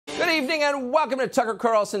evening and welcome to Tucker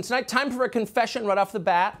Carlson. Tonight, time for a confession right off the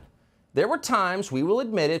bat. There were times, we will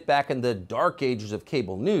admit it, back in the dark ages of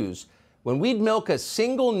cable news, when we'd milk a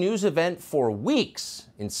single news event for weeks.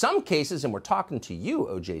 In some cases, and we're talking to you,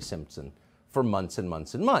 O.J. Simpson, for months and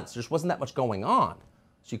months and months. There just wasn't that much going on,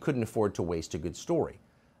 so you couldn't afford to waste a good story.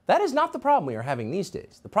 That is not the problem we are having these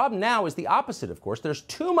days. The problem now is the opposite, of course. There's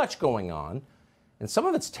too much going on, and some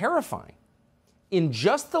of it's terrifying. In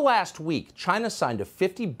just the last week, China signed a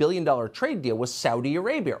 $50 billion trade deal with Saudi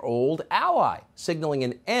Arabia, our old ally, signaling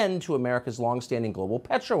an end to America's longstanding global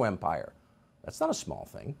petro empire. That's not a small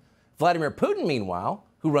thing. Vladimir Putin, meanwhile,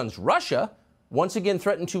 who runs Russia, once again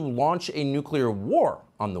threatened to launch a nuclear war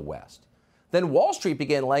on the West. Then Wall Street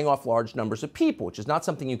began laying off large numbers of people, which is not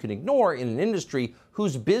something you can ignore in an industry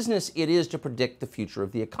whose business it is to predict the future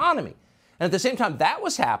of the economy. And at the same time that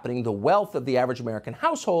was happening, the wealth of the average American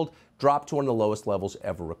household dropped to one of the lowest levels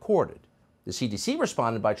ever recorded. The CDC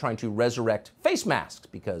responded by trying to resurrect face masks,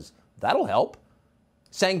 because that'll help.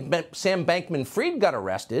 Sam Bankman-Fried got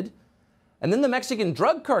arrested. And then the Mexican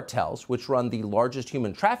drug cartels, which run the largest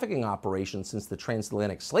human trafficking operation since the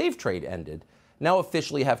transatlantic slave trade ended, now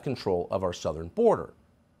officially have control of our southern border.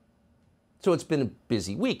 So it's been a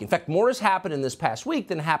busy week. In fact, more has happened in this past week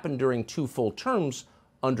than happened during 2 full terms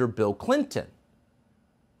under Bill Clinton.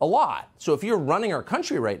 A lot. So if you're running our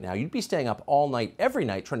country right now, you'd be staying up all night, every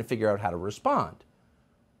night, trying to figure out how to respond.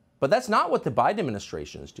 But that's not what the Biden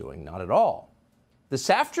administration is doing, not at all. This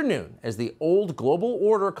afternoon, as the old global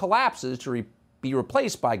order collapses to be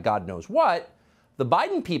replaced by God knows what, the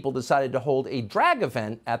Biden people decided to hold a drag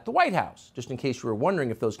event at the White House, just in case you were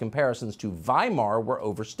wondering if those comparisons to Weimar were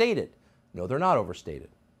overstated. No, they're not overstated.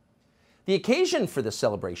 The occasion for this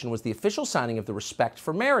celebration was the official signing of the Respect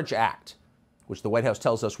for Marriage Act, which the White House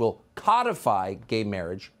tells us will codify gay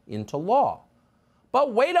marriage into law.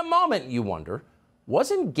 But wait a moment, you wonder.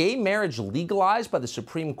 Wasn't gay marriage legalized by the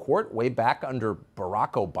Supreme Court way back under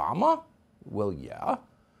Barack Obama? Well, yeah.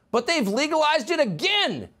 But they've legalized it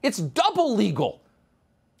again. It's double legal.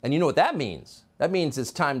 And you know what that means? That means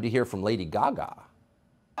it's time to hear from Lady Gaga.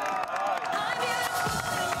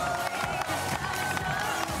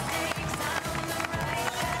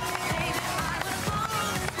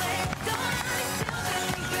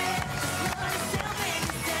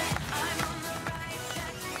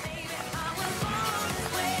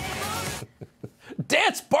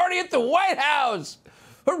 Dance party at the White House!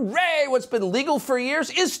 Hooray! What's been legal for years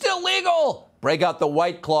is still legal! Break out the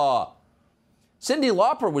White Claw. Cyndi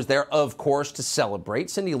Lauper was there, of course, to celebrate.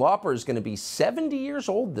 Cyndi Lauper is going to be 70 years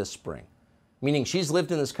old this spring, meaning she's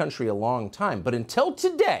lived in this country a long time. But until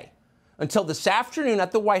today, until this afternoon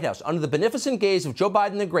at the White House, under the beneficent gaze of Joe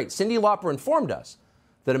Biden the Great, Cyndi Lauper informed us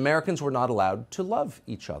that Americans were not allowed to love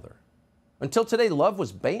each other. Until today, love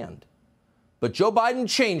was banned. But Joe Biden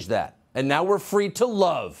changed that. And now we're free to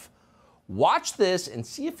love. Watch this and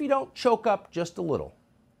see if you don't choke up just a little.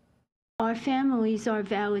 Our families are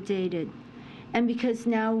validated. And because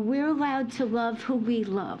now we're allowed to love who we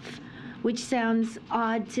love, which sounds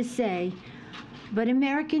odd to say, but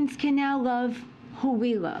Americans can now love who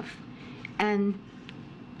we love. And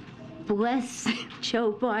bless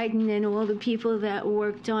Joe Biden and all the people that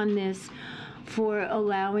worked on this for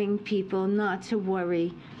allowing people not to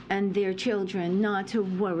worry, and their children not to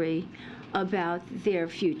worry about their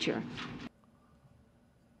future.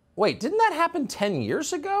 Wait, didn't that happen 10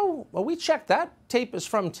 years ago? Well, we checked. That tape is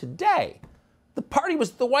from today. The party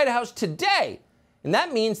was at the White House today. And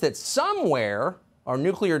that means that somewhere, our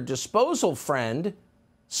nuclear disposal friend,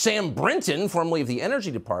 Sam Brinton, formerly of the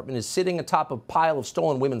Energy Department, is sitting atop a pile of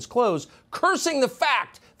stolen women's clothes, cursing the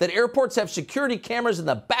fact that airports have security cameras in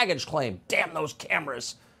the baggage claim. Damn those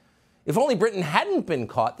cameras. If only Brinton hadn't been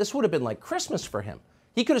caught, this would have been like Christmas for him.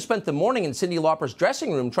 He could have spent the morning in Cyndi Lauper's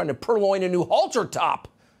dressing room trying to purloin a new halter top.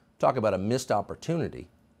 Talk about a missed opportunity.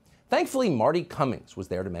 Thankfully, Marty Cummings was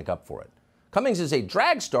there to make up for it. Cummings is a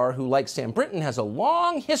drag star who, like Sam Brinton, has a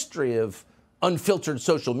long history of unfiltered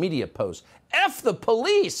social media posts. F the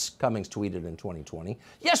police, Cummings tweeted in 2020.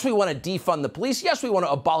 Yes, we want to defund the police. Yes, we want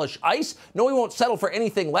to abolish ICE. No, we won't settle for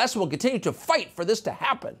anything less, and we'll continue to fight for this to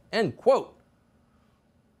happen. End quote.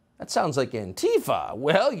 That sounds like Antifa.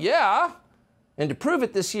 Well, yeah. And to prove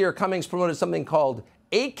it, this year, Cummings promoted something called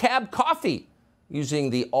ACAB Coffee,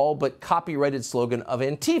 using the all but copyrighted slogan of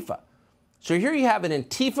Antifa. So here you have an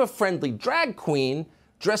Antifa-friendly drag queen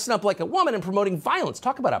dressing up like a woman and promoting violence.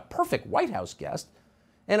 Talk about a perfect White House guest.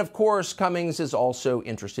 And of course, Cummings is also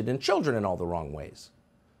interested in children in all the wrong ways.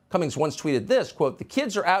 Cummings once tweeted this, quote, "The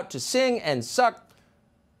kids are out to sing and suck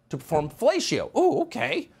to perform fellatio." Ooh,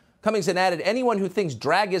 okay. Cummings then added, "Anyone who thinks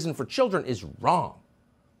drag isn't for children is wrong."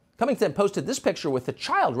 Cummings then posted this picture with a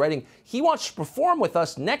child, writing, "He wants to perform with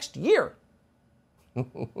us next year."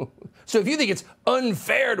 So if you think it's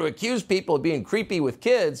unfair to accuse people of being creepy with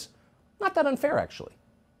kids, not that unfair, actually.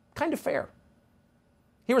 Kind of fair.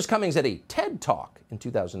 Here was Cummings at a TED Talk in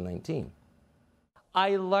 2019.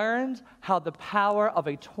 I learned how the power of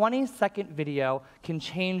a 20-second video can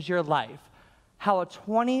change your life, how a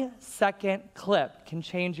 20-second clip can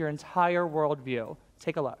change your entire worldview.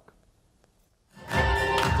 Take a look.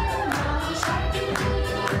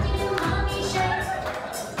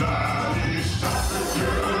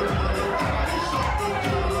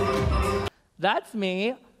 That's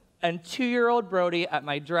me and 2-year-old Brody at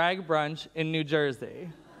my drag brunch in New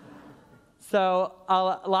Jersey. So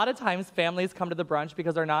a lot of times families come to the brunch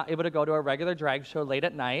because they're not able to go to a regular drag show late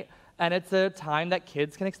at night, and it's a time that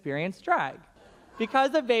kids can experience drag.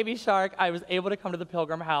 Because of Baby Shark, I was able to come to the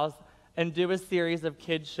Pilgrim House and do a series of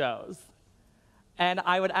kids shows. And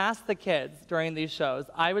I would ask the kids during these shows,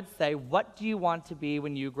 I would say, "What do you want to be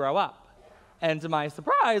when you grow up?" And to my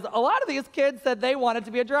surprise, a lot of these kids said they wanted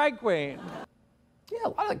to be a drag queen. Yeah, a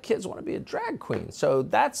lot of the kids want to be a drag queen. So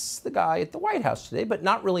that's the guy at the White House today, but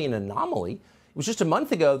not really an anomaly. It was just a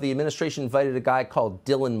month ago the administration invited a guy called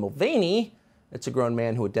Dylan Mulvaney. It's a grown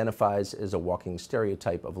man who identifies as a walking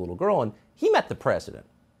stereotype of a little girl, and he met the president.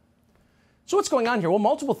 So what's going on here? Well,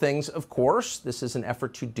 multiple things, of course. This is an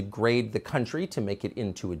effort to degrade the country, to make it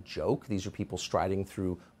into a joke. These are people striding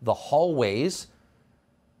through the hallways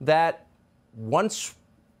that once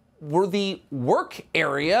were the work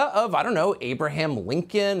area of, I don't know, Abraham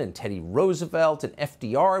Lincoln and Teddy Roosevelt and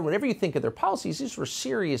FDR. And whenever you think of their policies, these were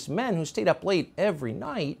serious men who stayed up late every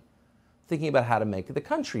night thinking about how to make the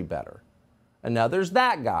country better. And now there's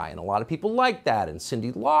that guy, and a lot of people like that, and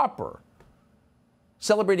Cyndi Lauper,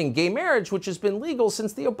 celebrating gay marriage, which has been legal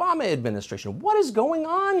since the Obama administration. What is going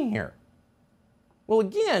on here? Well,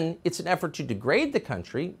 again, it's an effort to degrade the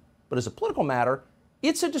country, but as a political matter,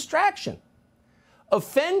 it's a distraction.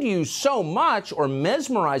 Offend you so much or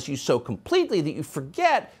mesmerize you so completely that you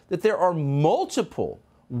forget that there are multiple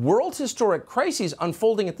world historic crises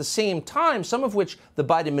unfolding at the same time, some of which the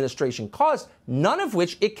Biden administration caused, none of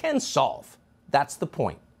which it can solve. That's the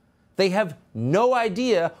point. They have no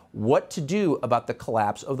idea what to do about the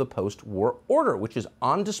collapse of the post-war order, which is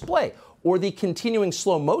on display, or the continuing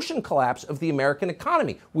slow motion collapse of the American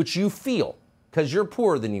economy, which you feel because you're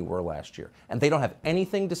poorer than you were last year, and they don't have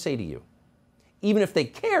anything to say to you. Even if they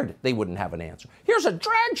cared, they wouldn't have an answer. Here's a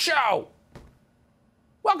drag show.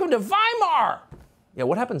 Welcome to Weimar. Yeah,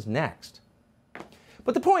 what happens next?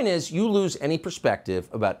 But the point is, you lose any perspective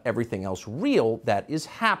about everything else real that is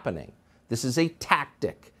happening. This is a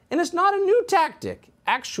tactic, and it's not a new tactic,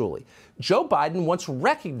 actually. Joe Biden once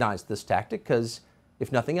recognized this tactic because,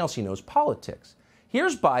 if nothing else, he knows politics.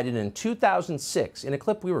 Here's Biden in 2006, in a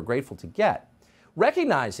clip we were grateful to get,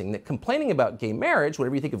 recognizing that complaining about gay marriage,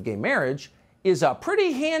 whatever you think of gay marriage, is a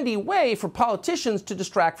pretty handy way for politicians to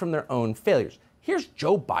distract from their own failures. Here's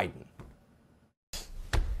Joe Biden.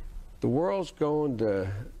 The world's going to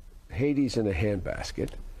Hades in a handbasket.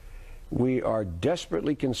 We are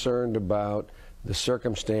desperately concerned about the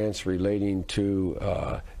circumstance relating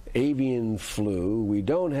to avian flu. We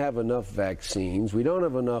don't have enough vaccines. We don't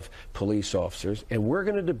have enough police officers. And we're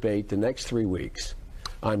going to debate the next 3 weeks,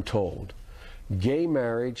 I'm told, gay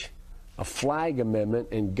marriage, a flag amendment,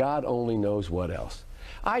 and God only knows what else.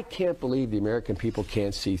 I can't believe the American people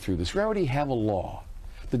can't see through this. We already have a law,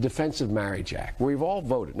 the Defense of Marriage Act, where we've all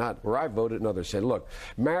voted, not where I voted and others said, look,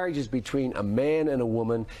 marriage is between a man and a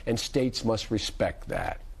woman, and states must respect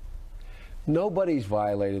that. Nobody's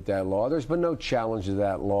violated that law. There's been no challenge to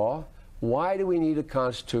that law. Why do we need a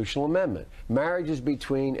constitutional amendment? Marriage is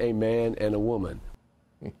between a man and a woman.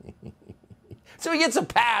 So he gets a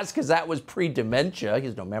pass because that was pre-dementia. He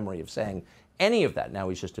has no memory of saying any of that. Now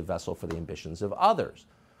he's just a vessel for the ambitions of others.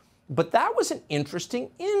 But that was an interesting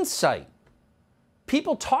insight.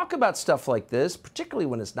 People talk about stuff like this, particularly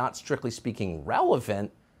when it's not strictly speaking relevant,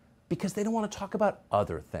 because they don't want to talk about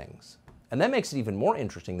other things. And that makes it even more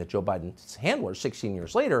interesting that Joe Biden's handlers, 16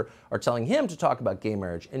 years later, are telling him to talk about gay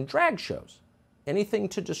marriage and drag shows. Anything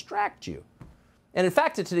to distract you. And in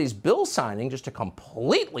fact, at today's bill signing, just to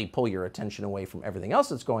completely pull your attention away from everything else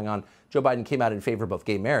that's going on, Joe Biden came out in favor of both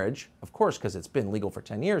gay marriage, of course, because it's been legal for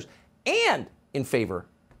 10 years, and in favor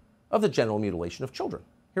of the genital mutilation of children.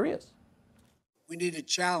 Here he is. We need to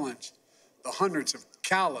challenge the hundreds of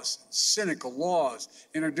callous and cynical laws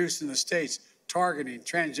introduced in the states targeting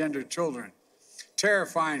transgender children,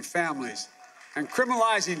 terrifying families, and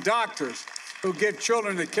criminalizing doctors who give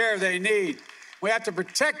children the care they need. We have to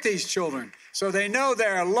protect these children so they know they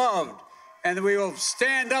are loved, and we will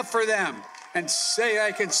stand up for them and say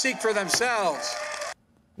they can seek for themselves.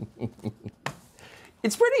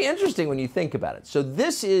 It's pretty interesting when you think about it. So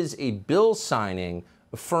this is a bill signing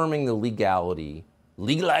affirming the legality,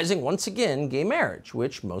 legalizing once again gay marriage,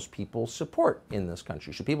 which most people support in this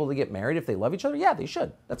country. Should people get married if they love each other? Yeah, they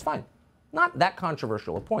should. That's fine. Not that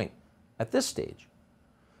controversial a point at this stage.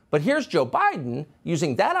 But here's Joe Biden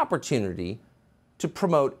using that opportunity to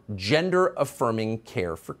promote gender-affirming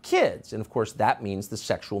care for kids. And of course, that means the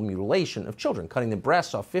sexual mutilation of children, cutting the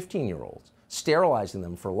breasts off 15-year-olds, sterilizing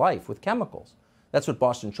them for life with chemicals. That's what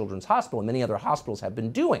Boston Children's Hospital and many other hospitals have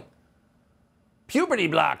been doing. Puberty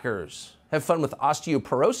blockers. Have fun with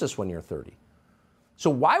osteoporosis when you're 30. So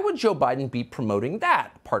why would Joe Biden be promoting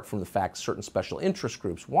that, apart from the fact certain special interest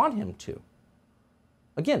groups want him to?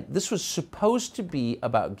 Again, this was supposed to be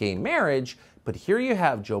about gay marriage, but here you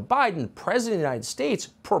have Joe Biden, President of the United States,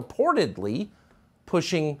 purportedly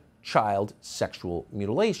pushing child sexual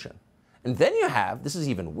mutilation. And then you have, this is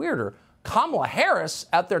even weirder, Kamala Harris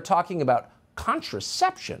out there talking about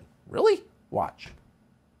contraception. Really? Watch.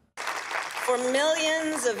 For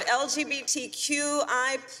millions of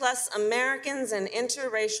LGBTQI+ Americans and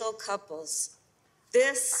interracial couples,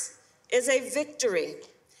 this is a victory,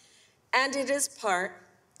 and it is part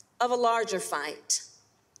of a larger fight.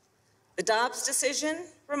 The Dobbs decision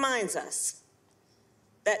reminds us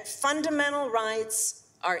that fundamental rights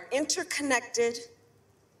are interconnected,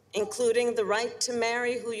 including the right to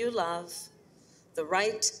marry who you love, the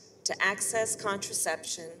right to access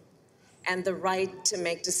contraception, and the right to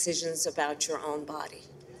make decisions about your own body.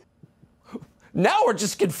 Now we're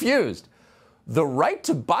just confused. The right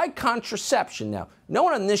to buy contraception. Now, no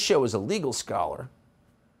one on this show is a legal scholar,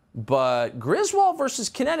 but Griswold versus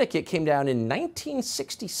Connecticut came down in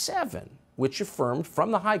 1967, which affirmed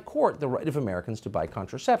from the High Court the right of Americans to buy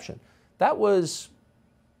contraception. That was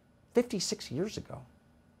 56 years ago.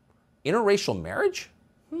 Interracial marriage?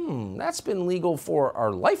 That's been legal for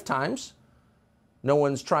our lifetimes. No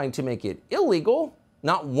one's trying to make it illegal.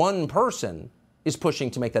 Not one person is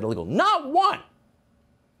pushing to make that illegal. Not one.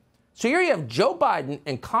 So here you have Joe Biden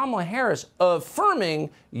and Kamala Harris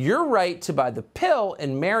affirming your right to buy the pill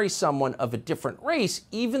and marry someone of a different race,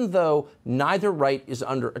 even though neither right is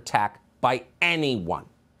under attack by anyone.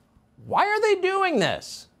 Why are they doing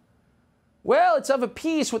this? Well, it's of a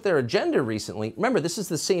piece with their agenda recently. Remember, this is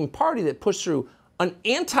the same party that pushed through an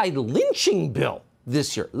anti-lynching bill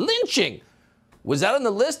this year. Lynching! Was that on the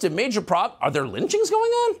list of major problems? Are there lynchings going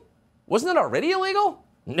on? Wasn't it already illegal?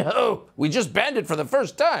 No, we just banned it for the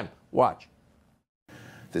first time. Watch.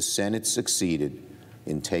 The Senate succeeded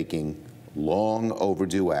in taking long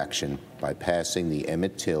overdue action by passing the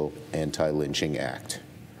Emmett Till Anti-Lynching Act.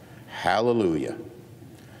 Hallelujah.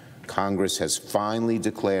 Congress has finally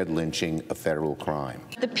declared lynching a federal crime.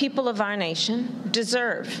 The people of our nation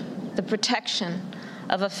deserve the protection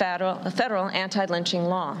of a federal anti-lynching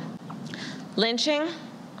law. Lynching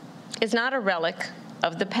is not a relic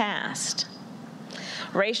of the past.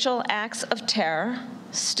 Racial acts of terror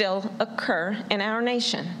still occur in our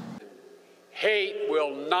nation. Hate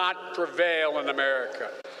will not prevail in America.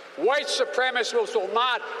 White supremacists will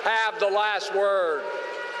not have the last word.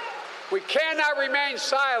 We cannot remain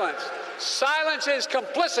silent. Silence is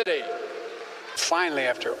complicity. Finally,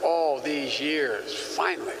 after all these years,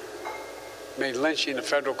 finally made lynching a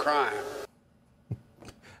federal crime.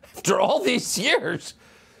 After all these years,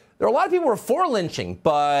 there are a lot of people who are for lynching,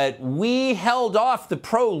 but we held off the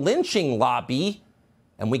pro-lynching lobby,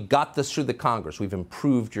 and we got this through the Congress. We've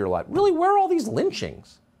improved your life. Really, where are all these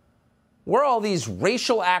lynchings? Where are all these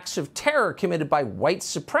racial acts of terror committed by white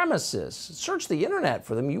supremacists? Search the internet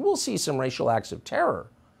for them. You will see some racial acts of terror.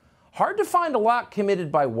 Hard to find a lot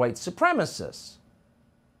committed by white supremacists.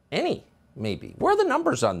 Any, maybe. Where are the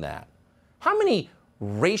numbers on that? How many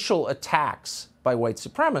racial attacks by white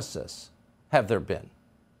supremacists have there been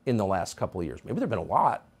in the last couple of years? Maybe there have been a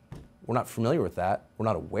lot. We're not familiar with that. We're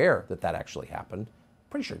not aware that that actually happened.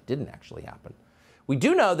 Pretty sure it didn't actually happen. We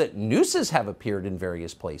do know that nooses have appeared in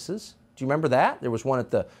various places. Do you remember that? There was one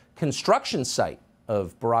at the construction site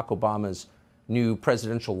of Barack Obama's new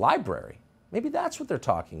presidential library. Maybe that's what they're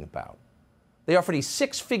talking about. They offered a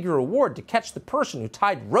six-figure award to catch the person who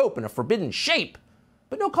tied rope in a forbidden shape,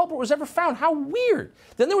 but no culprit was ever found. How weird.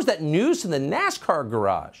 Then there was that noose in the NASCAR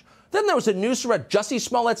garage. Then there was a noose around Jussie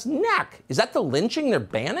Smollett's neck. Is that the lynching they're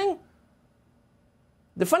banning?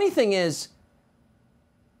 The funny thing is,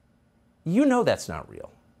 you know that's not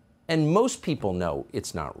real. And most people know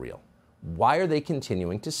it's not real. Why are they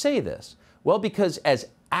continuing to say this? Well, because as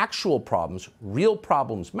actual problems, real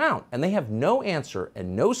problems mount, and they have no answer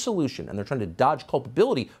and no solution, and they're trying to dodge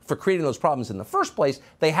culpability for creating those problems in the first place,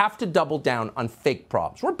 they have to double down on fake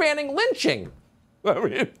problems. We're banning lynching.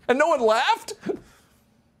 And no one laughed?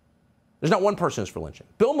 There's not one person who's for lynching.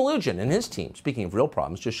 Bill Melugin and his team, speaking of real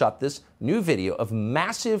problems, just shot this new video of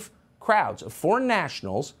massive crowds of foreign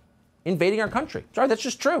nationals invading our country. Sorry, that's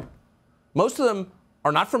just true. Most of them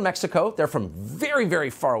are not from Mexico. They're from very, very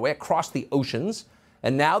far away, across the oceans.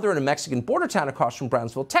 And now they're in a Mexican border town across from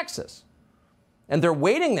Brownsville, Texas. And they're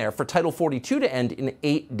waiting there for Title 42 to end in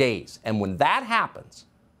 8 days. And when that happens,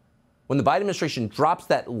 when the Biden administration drops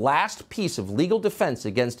that last piece of legal defense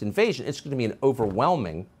against invasion, it's going to be an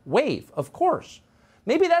overwhelming wave, of course.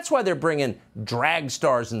 Maybe that's why they're bringing drag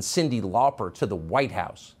stars and Cyndi Lauper to the White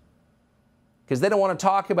House. Because they don't want to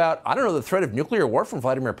talk about, I don't know, the threat of nuclear war from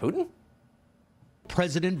Vladimir Putin?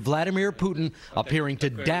 President Vladimir Putin, appearing to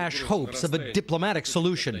dash hopes of a diplomatic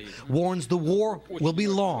solution, warns the war will be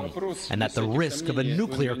long and that the risk of a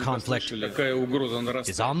nuclear conflict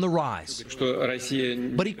is on the rise.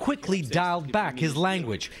 But he quickly dialed back his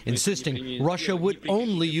language, insisting Russia would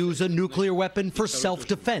only use a nuclear weapon for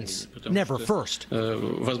self-defense, never first.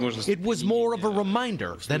 It was more of a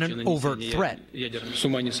reminder than an overt threat.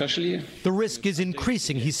 The risk is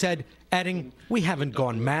increasing, he said, adding, "We haven't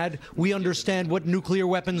gone mad. We understand what nuclear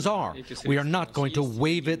weapons are. We are not going to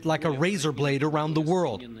wave it like a razor blade around the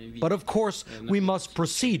world. But of course, we must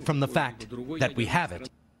proceed from the fact that we have it."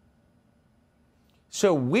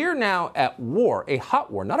 So we're now at war, a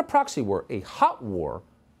hot war, not a proxy war, a hot war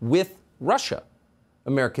with Russia.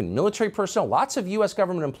 American military personnel, lots of U.S.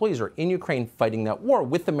 government employees are in Ukraine fighting that war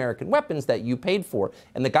with American weapons that you paid for.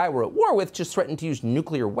 And the guy we're at war with just threatened to use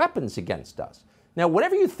nuclear weapons against us. Now,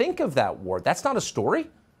 whatever you think of that war, that's not a story.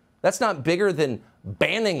 That's not bigger than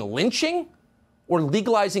banning lynching or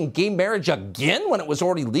legalizing gay marriage again when it was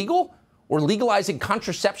already legal, or legalizing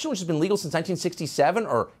contraception, which has been legal since 1967,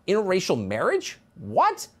 or interracial marriage.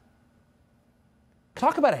 What?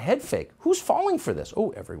 Talk about a head fake. Who's falling for this? Oh,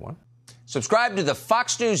 everyone. Subscribe to the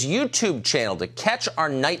Fox News YouTube channel to catch our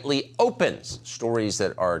nightly opens, stories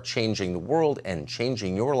that are changing the world and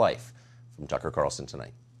changing your life. From Tucker Carlson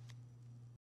Tonight.